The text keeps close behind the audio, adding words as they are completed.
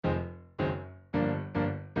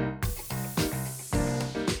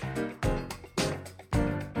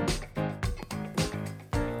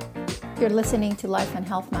You're listening to Life and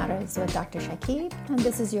Health Matters with Dr. Shakib, and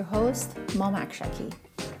this is your host, Momak Shakib.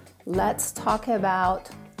 Let's talk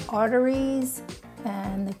about arteries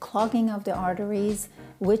and the clogging of the arteries,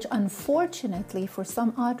 which unfortunately, for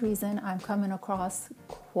some odd reason, I'm coming across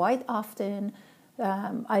quite often,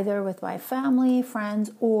 either with my family,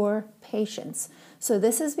 friends, or patients. So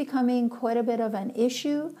this is becoming quite a bit of an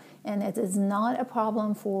issue, and it is not a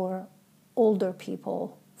problem for older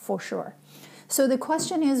people, for sure. So the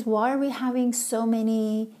question is, why are we having so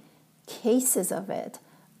many cases of it?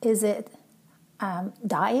 Is it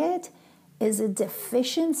diet? Is it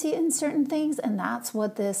deficiency in certain things? And that's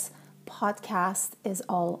what this podcast is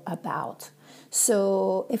all about.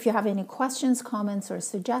 So if you have any questions, comments, or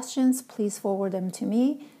suggestions, please forward them to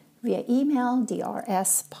me via email,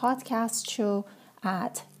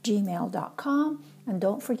 drspodcastshow@gmail.com. And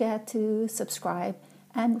don't forget to subscribe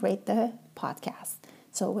and rate the podcast.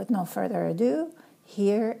 So with no further ado,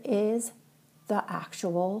 here is the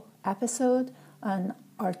actual episode on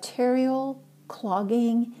arterial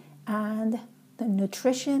clogging and the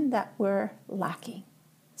nutrition that we're lacking.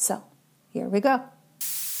 So here we go.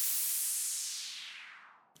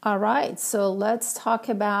 All right, so let's talk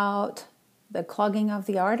about the clogging of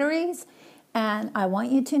the arteries. And I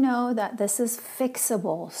want you to know that this is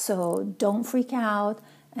fixable. So don't freak out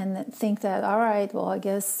and think that, all right, well, I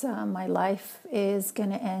guess my life is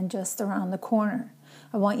going to end just around the corner.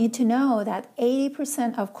 I want you to know that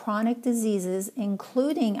 80% of chronic diseases,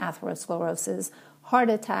 including atherosclerosis, heart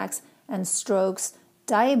attacks, and strokes,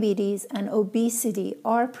 diabetes, and obesity,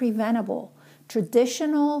 are preventable.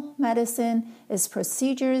 Traditional medicine is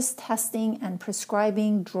procedures, testing, and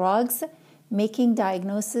prescribing drugs, making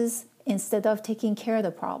diagnosis instead of taking care of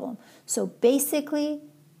the problem. So basically,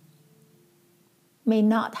 may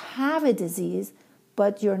not have a disease,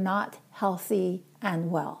 but you're not healthy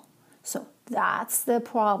and well. So that's the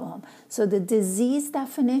problem. So the disease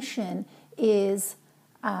definition is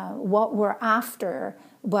what we're after,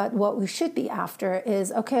 but what we should be after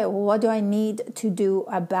is, okay, well, what do I need to do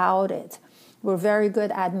about it? We're very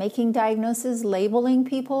good at making diagnoses, labeling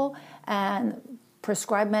people, and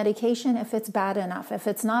prescribe medication if it's bad enough. If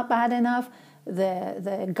it's not bad enough,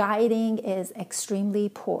 the guiding is extremely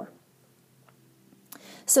poor.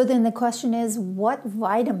 So then the question is, what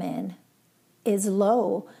vitamin is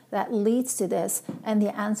low that leads to this? And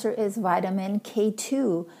the answer is vitamin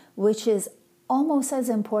K2, which is almost as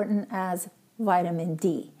important as vitamin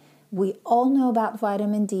D. We all know about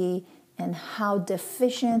vitamin D and how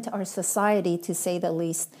deficient our society, to say the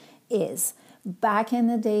least, is. Back in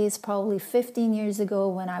the days, probably 15 years ago,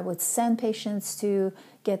 when I would send patients to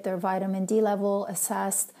get their vitamin D level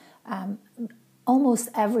assessed, almost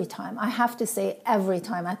every time, I have to say every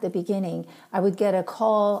time at the beginning, I would get a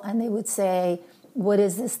call and they would say, what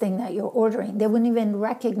is this thing that you're ordering? They wouldn't even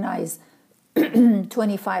recognize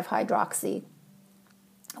 25-hydroxy,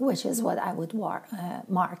 which is what I would mark.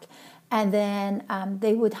 And then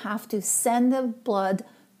they would have to send the blood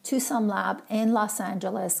to some lab in Los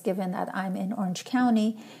Angeles, given that I'm in Orange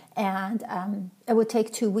County, and it would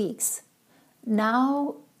take 2 weeks.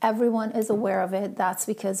 Now everyone is aware of it. That's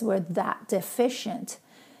because we're that deficient.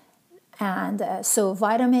 And so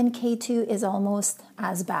vitamin K2 is almost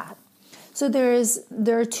as bad. So there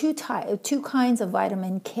are two kinds of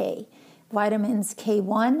vitamin K, vitamins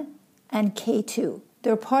K1 and K2.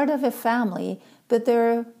 They're part of a family, but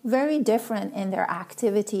they're very different in their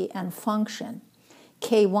activity and function.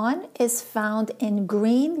 K1 is found in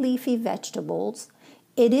green leafy vegetables.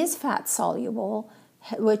 It is fat soluble,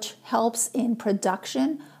 which helps in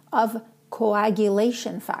production of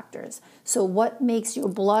coagulation factors. So what makes your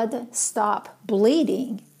blood stop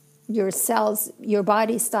bleeding, your cells, your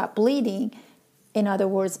body stop bleeding, in other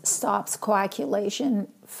words, stops coagulation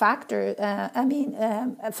factor,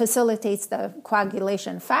 facilitates the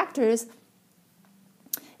coagulation factors,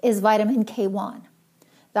 is vitamin K1.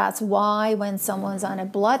 That's why when someone's on a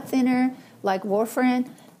blood thinner like warfarin,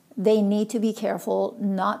 they need to be careful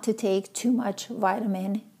not to take too much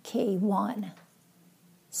vitamin K1.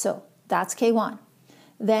 So that's K1.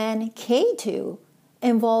 Then K2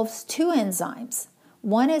 involves two enzymes.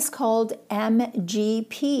 One is called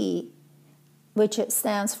MGP, which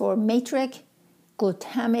stands for matrix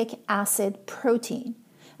glutamic acid protein.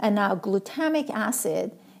 And now glutamic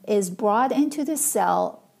acid is brought into the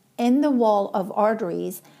cell in the wall of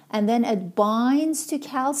arteries, and then it binds to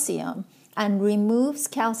calcium and removes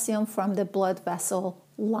calcium from the blood vessel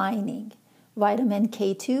lining. Vitamin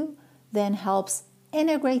K2 then helps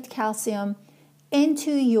integrate calcium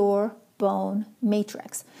into your bone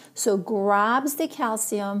matrix. So grabs the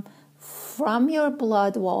calcium from your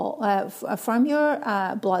blood wall, from your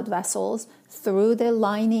blood vessels through the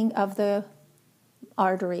lining of the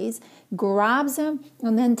arteries, grabs them,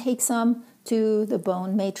 and then takes them to the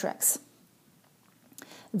bone matrix.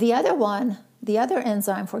 The other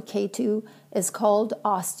enzyme for K2 is called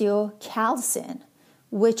osteocalcin,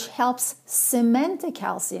 which helps cement the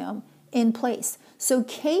calcium in place. So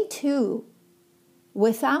K2,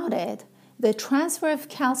 without it, the transfer of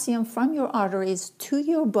calcium from your arteries to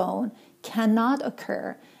your bone cannot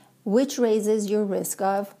occur, which raises your risk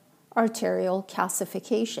of arterial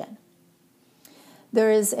calcification.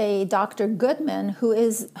 There is a Dr. Goodman who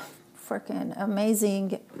is freaking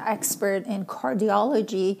amazing expert in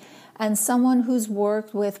cardiology and someone who's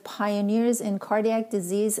worked with pioneers in cardiac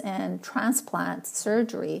disease and transplant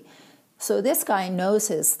surgery. So this guy knows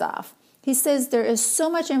his stuff. He says there is so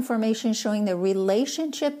much information showing the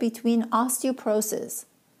relationship between osteoporosis,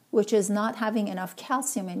 which is not having enough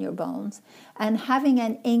calcium in your bones, and having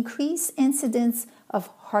an increased incidence of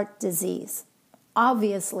heart disease.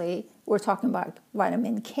 Obviously, we're talking about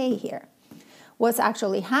vitamin K here. What's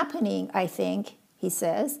actually happening, I think, he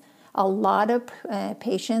says, a lot of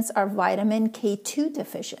patients are vitamin K2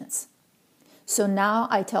 deficient. So now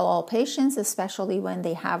I tell all patients, especially when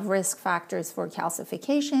they have risk factors for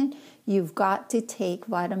calcification, you've got to take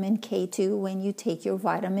vitamin K2 when you take your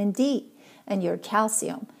vitamin D and your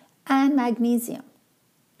calcium and magnesium,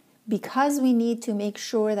 because we need to make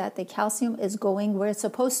sure that the calcium is going where it's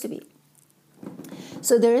supposed to be.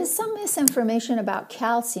 So there is some misinformation about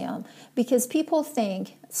calcium because people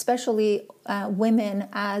think, especially women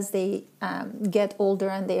as they get older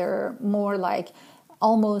and they're more like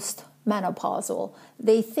almost menopausal,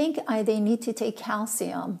 they think they need to take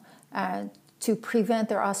calcium to prevent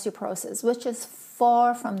their osteoporosis, which is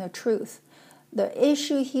far from the truth. The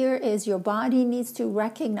issue here is your body needs to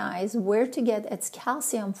recognize where to get its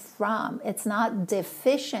calcium from. It's not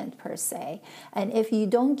deficient per se. And if you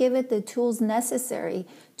don't give it the tools necessary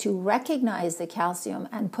to recognize the calcium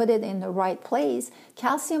and put it in the right place,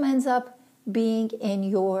 calcium ends up being in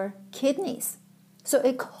your kidneys. So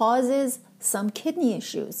it causes some kidney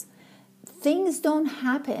issues. Things don't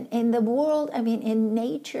happen in the world. I mean, in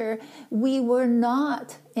nature, we were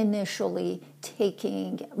not initially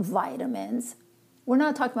taking vitamins. We're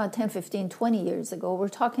not talking about 10, 15, 20 years ago. We're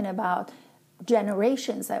talking about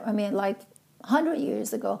generations. I mean, like 100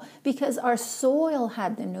 years ago, because our soil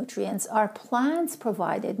had the nutrients, our plants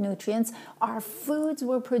provided nutrients, our foods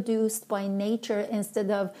were produced by nature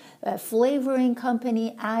instead of a flavoring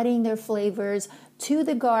company adding their flavors to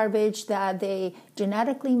the garbage that they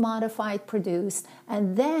genetically modified, produced,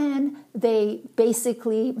 and then they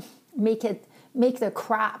basically make the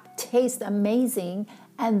crap taste amazing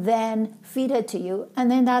and then feed it to you,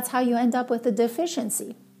 and then that's how you end up with a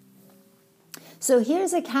deficiency. So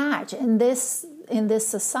here's a catch in this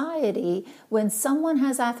society: when someone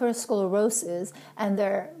has atherosclerosis and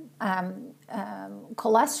their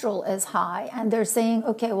cholesterol is high, and they're saying,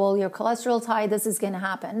 okay, well, your cholesterol's high, this is going to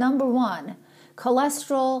happen. Number one,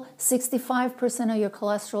 cholesterol, 65% of your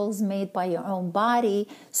cholesterol is made by your own body,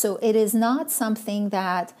 so it is not something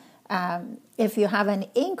that if you have an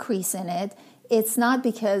increase in it, it's not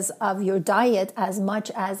because of your diet as much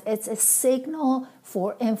as it's a signal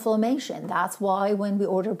for inflammation. That's why when we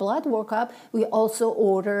order blood workup, we also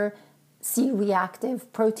order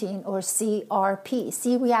C-reactive protein or CRP.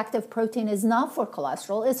 C-reactive protein is not for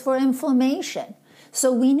cholesterol, it's for inflammation.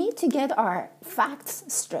 So we need to get our facts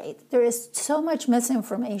straight. There is so much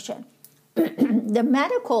misinformation. The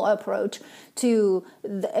medical approach to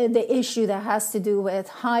the issue that has to do with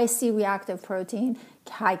high C-reactive protein,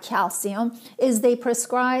 high calcium, is they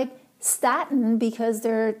prescribe statin because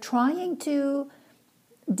they're trying to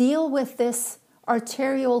deal with this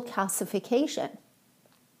arterial calcification.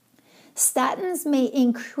 Statins may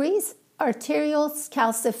increase arterial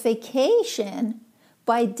calcification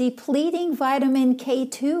by depleting vitamin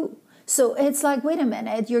K2. So it's like, wait a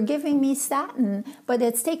minute, you're giving me statin, but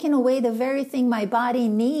it's taking away the very thing my body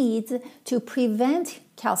needs to prevent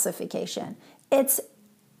calcification. It's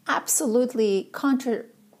absolutely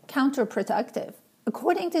counterproductive.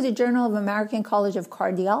 According to the Journal of American College of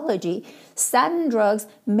Cardiology, statin drugs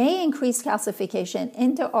may increase calcification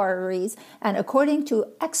into arteries, and according to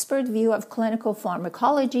expert view of clinical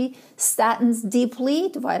pharmacology, statins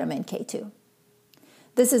deplete vitamin K2.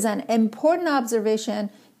 This is an important observation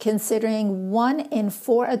considering 1 in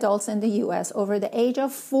 4 adults in the U.S. over the age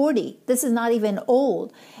of 40, this is not even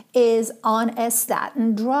old, is on a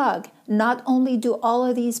statin drug. Not only do all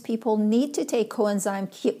of these people need to take coenzyme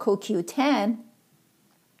CoQ10,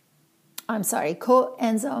 I'm sorry,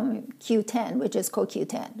 coenzyme Q10, which is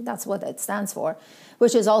CoQ10. That's what it stands for,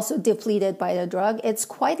 which is also depleted by the drug. It's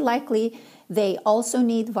quite likely they also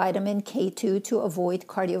need vitamin K2 to avoid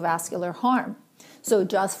cardiovascular harm. So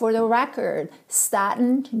just for the record,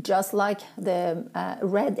 statin, just like the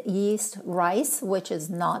red yeast rice, which is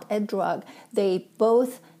not a drug, they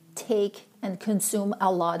both take and consume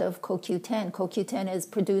a lot of CoQ10. CoQ10 is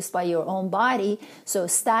produced by your own body. So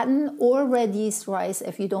statin or red yeast rice,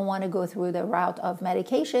 if you don't want to go through the route of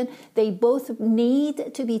medication, they both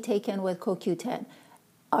need to be taken with CoQ10.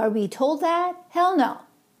 Are we told that? Hell no.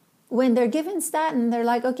 When they're given statin, they're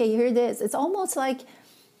like, okay, here it is. It's almost like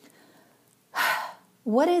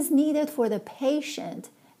what is needed for the patient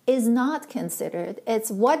is not considered. It's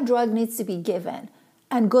what drug needs to be given,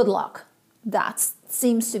 and good luck. That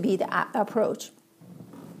seems to be the approach.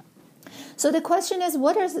 So the question is,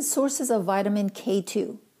 what are the sources of vitamin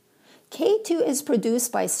K2? K2 is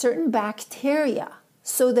produced by certain bacteria.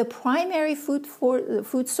 So the primary food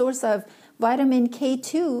source of vitamin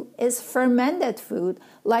K2 is fermented food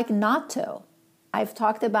like natto. I've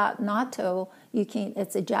talked about natto.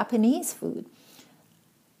 It's a Japanese food.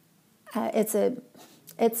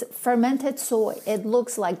 It's fermented soy. It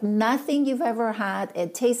looks like nothing you've ever had.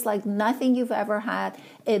 It tastes like nothing you've ever had.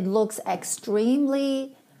 It looks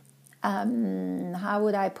extremely, how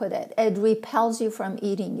would I put it? It repels you from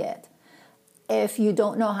eating it if you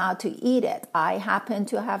don't know how to eat it. I happen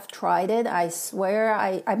to have tried it. I swear,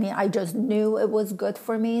 I just knew it was good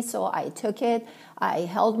for me, so I took it. I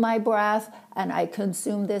held my breath, and I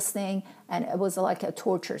consumed this thing, and it was like a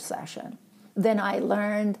torture session. Then I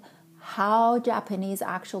learned how Japanese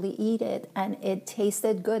actually eat it, and it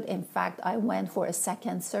tasted good. In fact, I went for a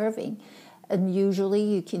second serving, and usually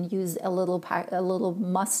you can use a little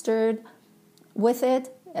mustard with it.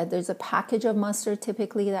 There's a package of mustard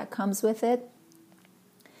typically that comes with it.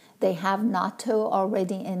 They have natto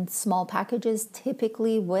already in small packages,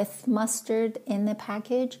 typically with mustard in the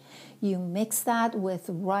package. You mix that with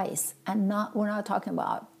rice, and we're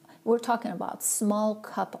talking about small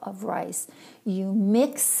cup of rice. You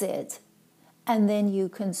mix it and then you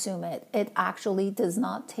consume it. It actually does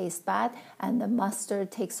not taste bad, and the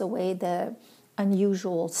mustard takes away the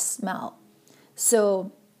unusual smell.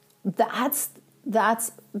 So that's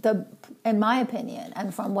in my opinion,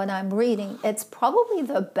 and from what I'm reading, it's probably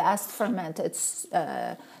the best fermented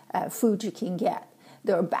food you can get.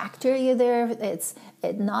 There are bacteria there.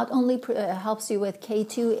 It not only helps you with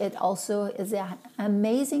K2, it also is an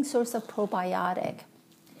amazing source of probiotic.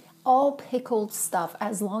 All pickled stuff,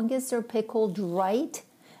 as long as they're pickled right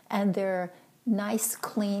and they're nice,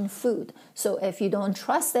 clean food. So if you don't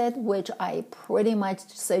trust it, which I pretty much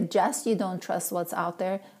suggest you don't trust what's out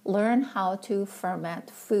there, learn how to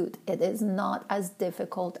ferment food. It is not as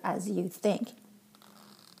difficult as you think.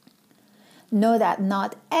 Know that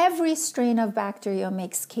not every strain of bacteria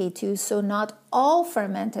makes K2, so not all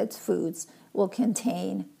fermented foods will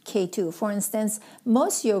contain K2. For instance,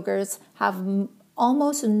 most yogurts have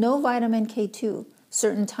almost no vitamin K2.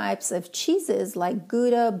 Certain types of cheeses like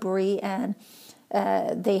Gouda, Brie, and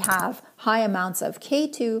they have high amounts of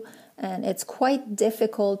K2, and it's quite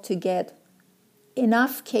difficult to get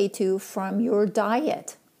enough K2 from your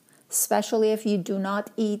diet, especially if you do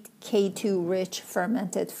not eat K2-rich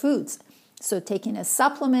fermented foods. So taking a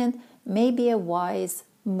supplement may be a wise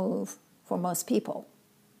move for most people.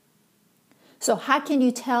 So how can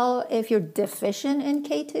you tell if you're deficient in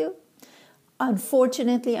K2?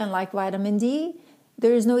 Unfortunately, unlike vitamin D,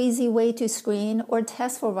 there is no easy way to screen or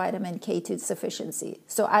test for vitamin K2 deficiency.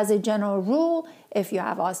 So as a general rule, if you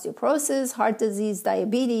have osteoporosis, heart disease,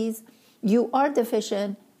 diabetes, you are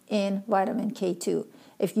deficient in vitamin K2.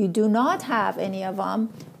 If you do not have any of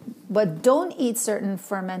them, but don't eat certain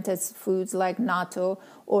fermented foods like natto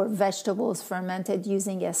or vegetables fermented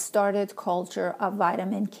using a started culture of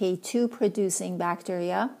vitamin K2 producing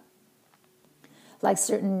bacteria, like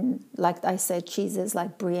I said, cheeses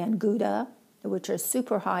like Brie and Gouda, which are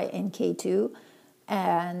super high in K2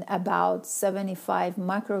 and about 75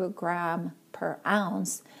 microgram per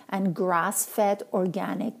ounce, and grass-fed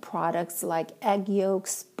organic products like egg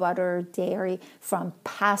yolks, butter, dairy from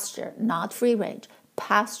pasture, not free range,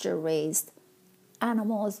 pasture-raised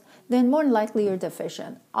animals, then more than likely you're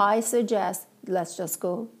deficient. I suggest let's just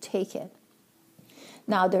go take it.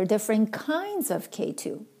 Now, there are different kinds of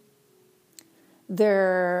K2. There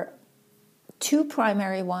are two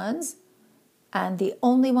primary ones, and the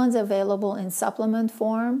only ones available in supplement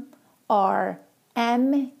form are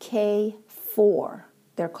MK4.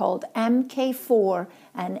 They're called MK4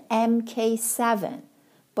 and MK7.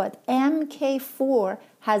 But MK4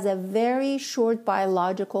 has a very short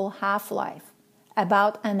biological half-life,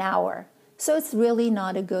 about an hour. So it's really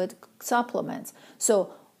not a good supplement.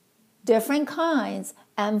 So different kinds,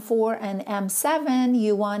 M4 and M7,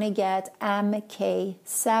 you want to get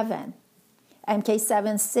MK7.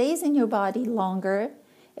 MK7 stays in your body longer.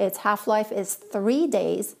 Its half-life is 3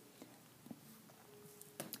 days.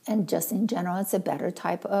 And just in general, it's a better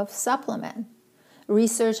type of supplement.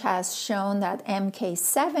 Research has shown that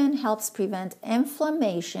MK7 helps prevent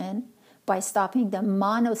inflammation by stopping the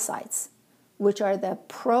monocytes, which are the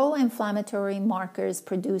pro-inflammatory markers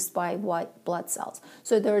produced by white blood cells.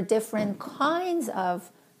 So there are different kinds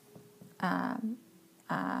of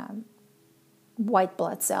white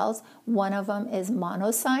blood cells. One of them is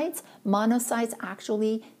monocytes. Monocytes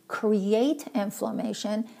actually create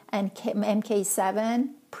inflammation, and MK7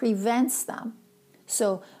 prevents them.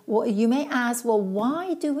 So you may ask, well,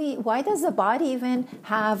 why does the body even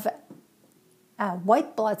have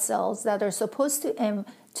white blood cells that are supposed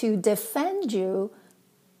to defend you?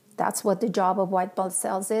 That's what the job of white blood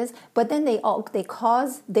cells is. But then they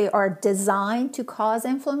are designed to cause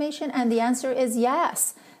inflammation, and the answer is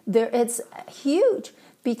yes. It's huge,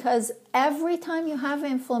 because every time you have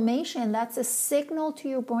inflammation, that's a signal to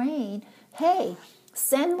your brain, hey,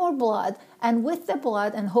 send more blood. And with the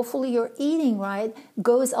blood, and hopefully you're eating right,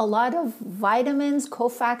 goes a lot of vitamins,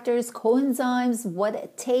 cofactors, coenzymes, what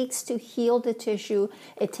it takes to heal the tissue.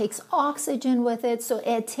 It takes oxygen with it. So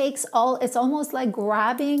it's almost like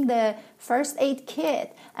grabbing the first aid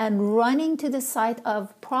kit and running to the site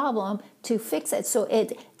of problem to fix it. So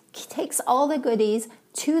it takes all the goodies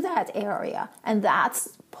to that area. And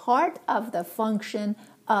that's part of the function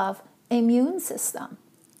of immune system.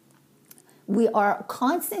 We are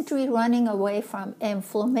constantly running away from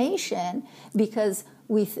inflammation because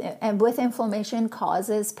with inflammation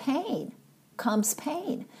comes pain.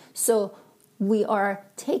 So we are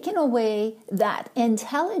taking away that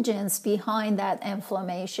intelligence behind that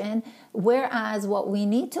inflammation, whereas what we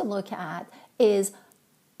need to look at is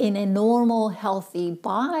in a normal, healthy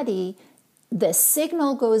body, the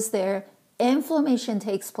signal goes there, inflammation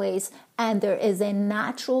takes place, and there is a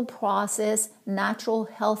natural process, natural,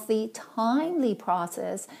 healthy, timely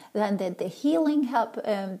process, then that the healing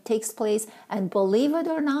takes place. And believe it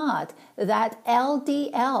or not, that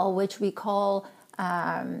LDL, which we call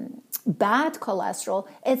bad cholesterol,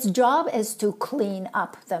 its job is to clean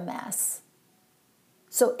up the mess.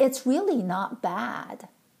 So it's really not bad.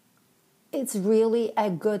 It's really a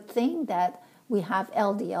good thing that we have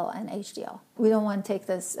LDL and HDL. We don't want to take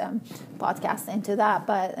this podcast into that,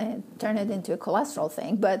 but turn it into a cholesterol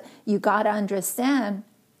thing. But you got to understand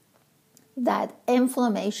that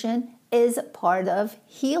inflammation is part of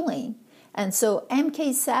healing. And so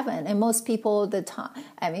MK7, and most people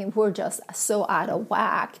we're just so out of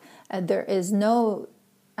whack. There is no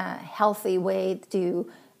healthy way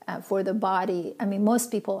for the body.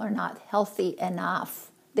 Most people are not healthy enough.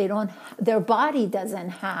 Their body doesn't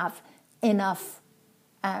have enough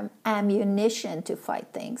ammunition to fight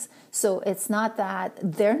things. So it's not that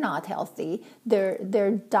they're not healthy.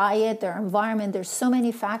 Their diet, their environment, there's so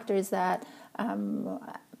many factors that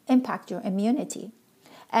impact your immunity.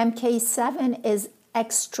 MK7 is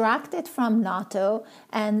extracted from natto,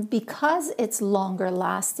 and because it's longer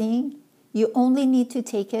lasting, you only need to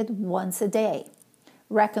take it once a day.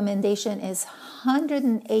 Recommendation is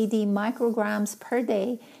 180 micrograms per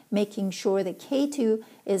day, making sure the K2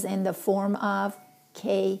 is in the form of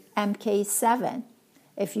MK7.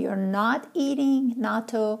 If you're not eating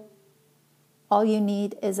natto, all you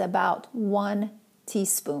need is about 1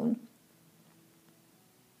 teaspoon.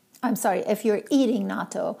 If you're eating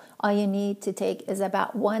natto, all you need to take is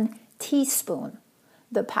about 1 teaspoon.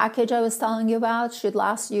 The package I was telling you about should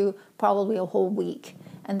last you probably a whole week.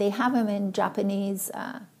 And they have them in Japanese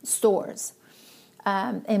stores.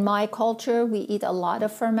 In my culture, we eat a lot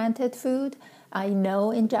of fermented food. I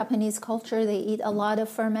know in Japanese culture, they eat a lot of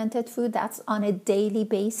fermented food. That's on a daily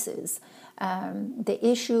basis. The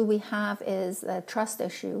issue we have is a trust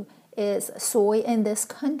issue. Is soy in this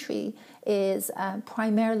country is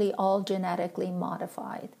primarily all genetically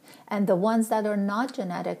modified. And the ones that are not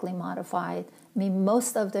genetically modified,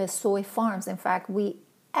 most of the soy farms, in fact, we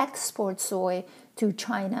export soy to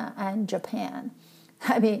China and Japan.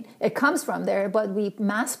 It comes from there, but we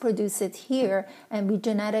mass produce it here, and we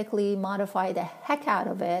genetically modify the heck out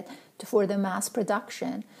of it for the mass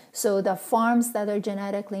production. So the farms that are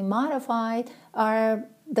genetically modified are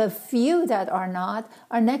the few that are not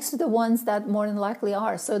are next to the ones that more than likely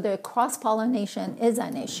are. So the cross-pollination is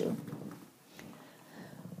an issue.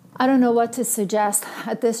 I don't know what to suggest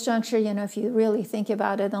at this juncture. If you really think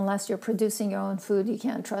about it, unless you're producing your own food, you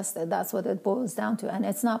can't trust it. That's what it boils down to. And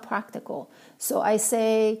it's not practical. So I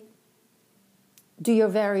say, do your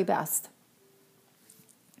very best.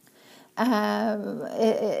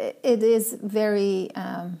 It is very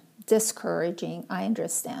discouraging, I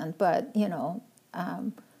understand, but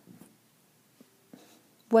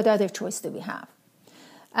what other choice do we have?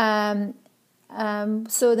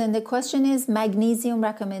 So then the question is magnesium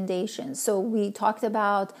recommendations. So we talked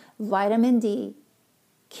about vitamin D,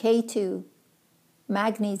 K2,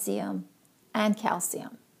 magnesium, and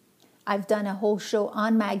calcium. I've done a whole show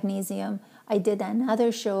on magnesium. I did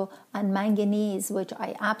another show on manganese, which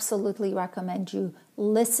I absolutely recommend you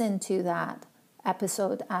listen to that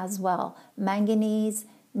episode as well. Manganese,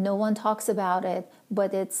 no one talks about it,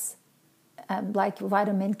 but it's like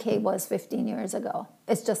vitamin K was 15 years ago.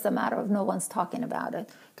 It's just a matter of no one's talking about it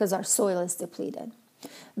because our soil is depleted.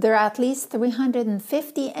 There are at least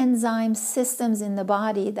 350 enzyme systems in the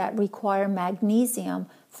body that require magnesium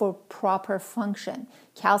for proper function.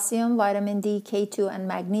 Calcium, vitamin D, K2, and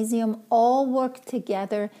magnesium all work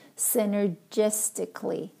together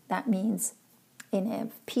synergistically. That means in a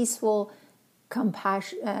peaceful,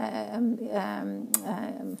 compassion.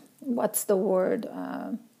 What's the word?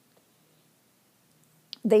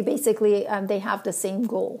 They basically they have the same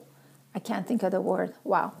goal. I can't think of the word.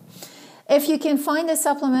 Wow. If you can find a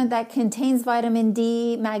supplement that contains vitamin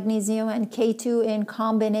D, magnesium, and K2 in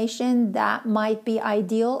combination, that might be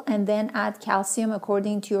ideal, and then add calcium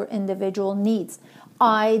according to your individual needs.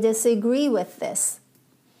 I disagree with this.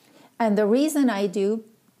 And the reason I do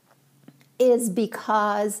is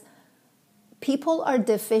because people are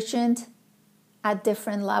deficient at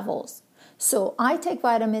different levels. So I take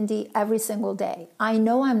vitamin D every single day. I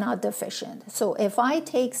know I'm not deficient. So if I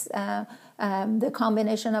take the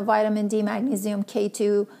combination of vitamin D, magnesium,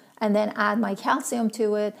 K2, and then add my calcium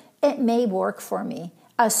to it, it may work for me,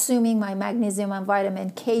 assuming my magnesium and vitamin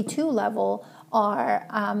K2 level are,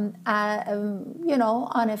 on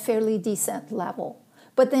a fairly decent level.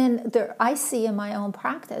 But then I see in my own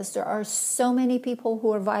practice, there are so many people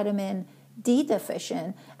who are vitamin D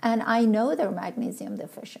deficient, and I know they're magnesium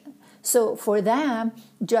deficient. So for them,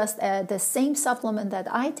 just the same supplement that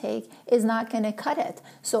I take is not going to cut it.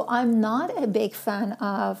 So I'm not a big fan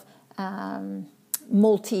of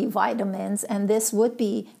multivitamins, and this would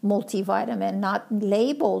be multivitamin, not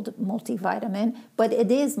labeled multivitamin, but it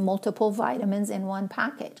is multiple vitamins in one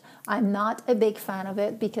package. I'm not a big fan of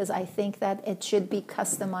it because I think that it should be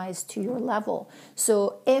customized to your level.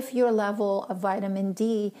 So if your level of vitamin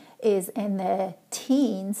D is in the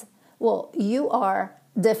teens, well, you are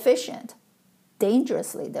deficient,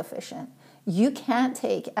 dangerously deficient. You can't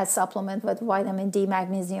take a supplement with vitamin D,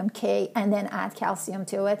 magnesium, K, and then add calcium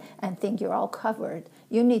to it and think you're all covered.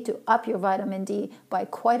 You need to up your vitamin D by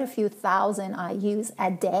quite a few thousand IUs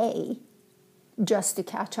a day just to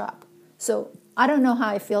catch up. So I don't know how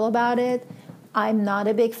I feel about it. I'm not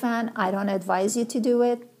a big fan. I don't advise you to do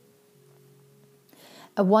it.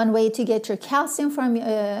 One way to get your calcium from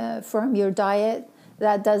your diet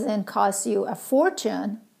that doesn't cost you a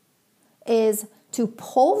fortune is to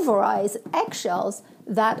pulverize eggshells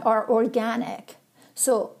that are organic.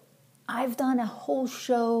 So I've done a whole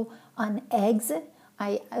show on eggs.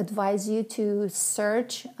 I advise you to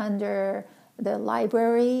search under the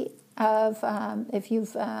library of, if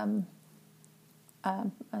you've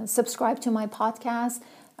subscribed to my podcast,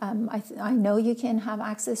 I know you can have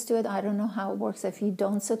access to it. I don't know how it works if you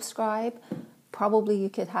don't subscribe. Probably you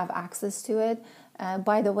could have access to it.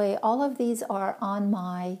 By the way, all of these are on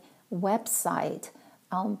my website.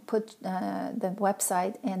 I'll put the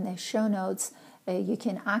website in the show notes. You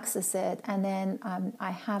can access it. And then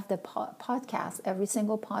I have the podcast. Every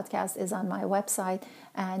single podcast is on my website.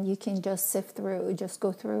 And you can just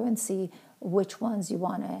go through and see which ones you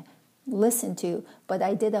want to listen to. But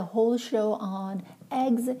I did a whole show on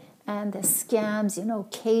eggs and the scams,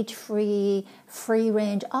 cage-free,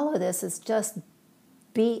 free-range. All of this is just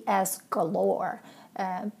BS galore.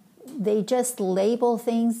 They just label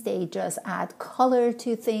things. They just add color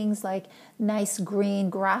to things like nice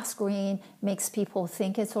green, grass green, makes people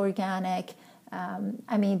think it's organic.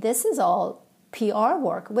 This is all PR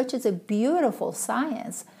work, which is a beautiful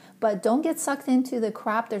science. But don't get sucked into the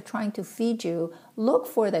crap they're trying to feed you. Look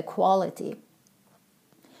for the quality.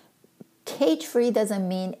 Cage-free doesn't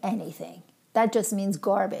mean anything. That just means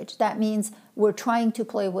garbage. That means we're trying to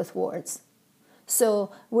play with words.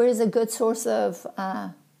 So where's a good source of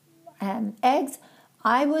eggs?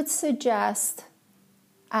 I would suggest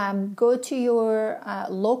go to your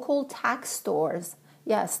local tack stores.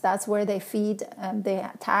 Yes, that's where they feed, they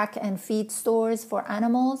tack and feed stores for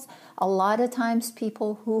animals. A lot of times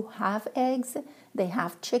people who have eggs, they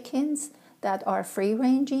have chickens that are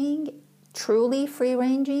free-ranging, truly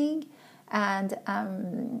free-ranging, and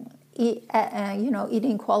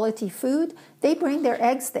eating quality food. They bring their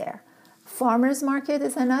eggs there. Farmers market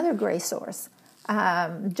is another great source.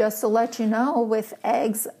 Just to let you know, with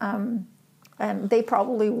eggs, they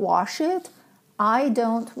probably wash it. I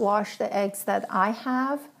don't wash the eggs that I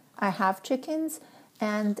have. I have chickens,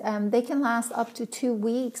 and they can last up to 2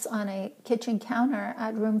 weeks on a kitchen counter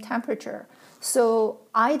at room temperature. So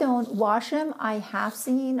I don't wash them. I have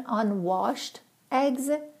seen unwashed eggs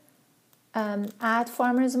at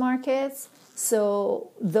farmers markets.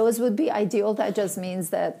 So those would be ideal. That just means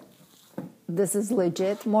that this is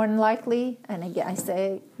legit, more than likely. And again, I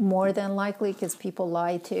say more than likely because people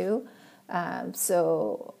lie too.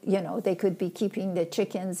 So, they could be keeping the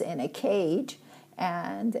chickens in a cage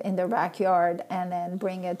and in their backyard and then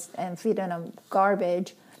bring it and feeding them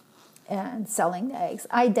garbage and selling the eggs.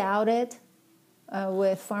 I doubt it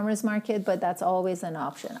with farmers market, but that's always an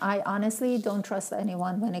option. I honestly don't trust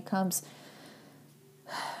anyone when it comes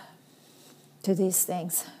to these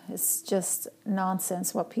things. It's just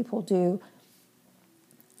nonsense what people do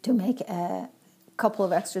to make a couple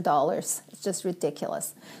of extra dollars. It's just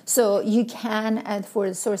ridiculous. So you can, and for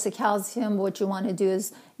the source of calcium, what you want to do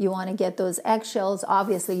is you want to get those eggshells.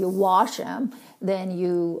 Obviously, you wash them, then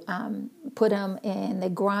you put them in the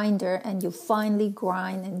grinder and you finely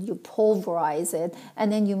grind and you pulverize it,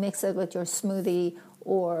 and then you mix it with your smoothie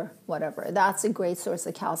or whatever. That's a great source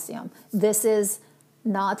of calcium. This is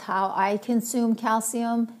not how I consume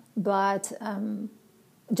calcium, but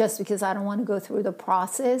just because I don't want to go through the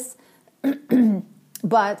process.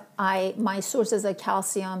 But my sources of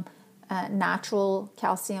calcium, natural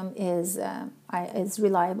calcium, is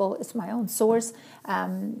reliable. It's my own source,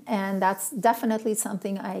 and that's definitely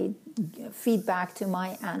something I feed back to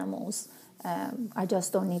my animals. I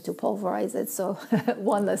just don't need to pulverize it, so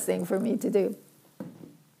one less thing for me to do.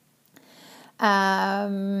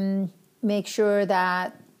 Make sure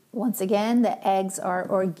that, once again, the eggs are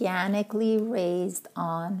organically raised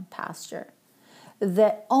on pasture.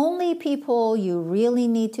 The only people you really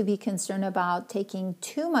need to be concerned about taking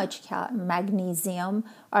too much magnesium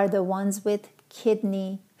are the ones with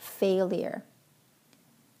kidney failure.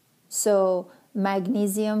 So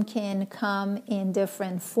magnesium can come in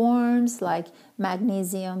different forms, like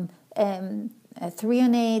magnesium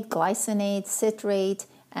threonate, glycinate, citrate,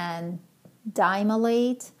 and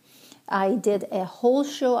dimalate. I did a whole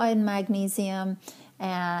show on magnesium.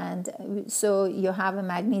 And so you have a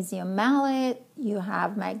magnesium malate, you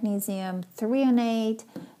have magnesium threonate.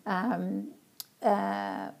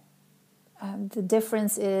 The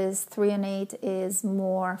difference is threonate is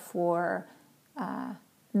more for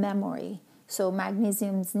memory. So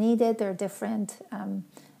magnesium is needed. There are different,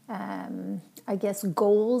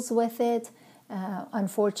 goals with it.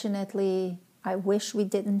 Unfortunately, I wish we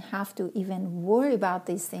didn't have to even worry about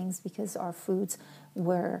these things because our foods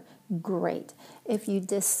were great. If you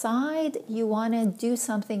decide you want to do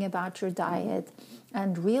something about your diet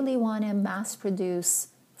and really want to mass produce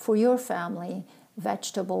for your family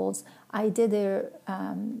vegetables, I did a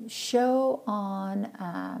show on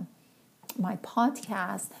my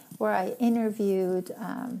podcast where I interviewed,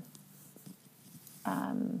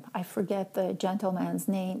 I forget the gentleman's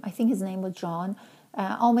name. I think his name was John.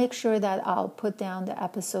 I'll make sure that I'll put down the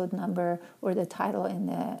episode number or the title in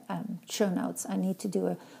the show notes. I need to do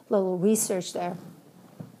a little research there.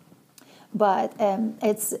 But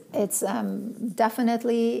it's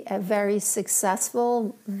definitely a very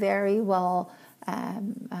successful, very well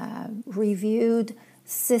reviewed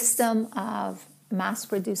system of mass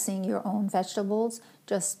producing your own vegetables.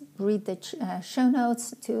 Just read the show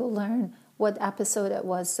notes to learn what episode it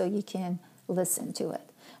was so you can listen to it.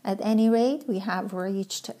 At any rate, we have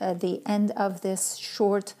reached the end of this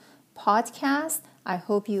short podcast. I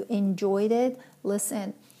hope you enjoyed it.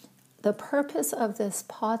 Listen, the purpose of this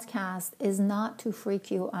podcast is not to freak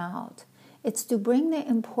you out. It's to bring the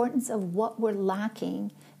importance of what we're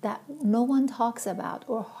lacking that no one talks about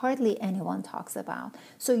or hardly anyone talks about.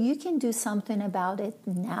 So you can do something about it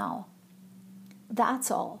now. That's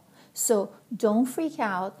all. So don't freak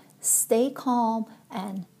out. Stay calm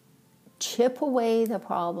and chip away the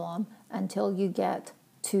problem until you get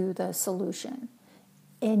to the solution.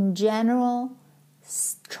 In general,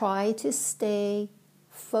 try to stay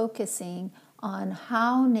focusing on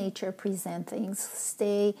how nature presents things.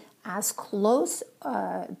 Stay as close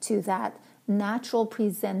to that natural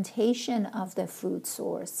presentation of the food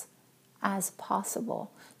source as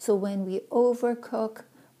possible. So when we overcook,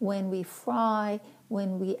 when we fry,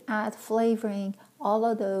 when we add flavoring, all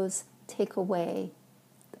of those take away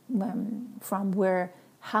from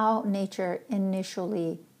how nature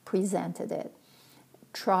initially presented it.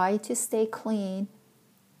 Try to stay clean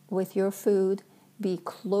with your food. Be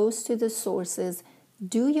close to the sources.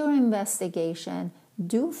 Do your investigation.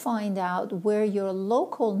 do find out where your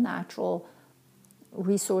local natural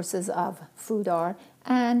resources of food are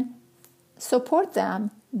and support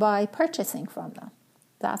them by purchasing from them.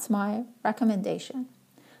 That's my recommendation.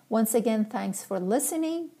 Once again, thanks for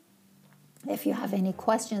listening. If you have any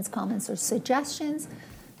questions, comments, or suggestions,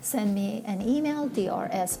 send me an email,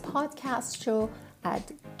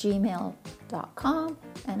 drspodcastshow@gmail.com.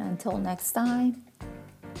 And until next time,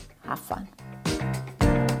 have fun.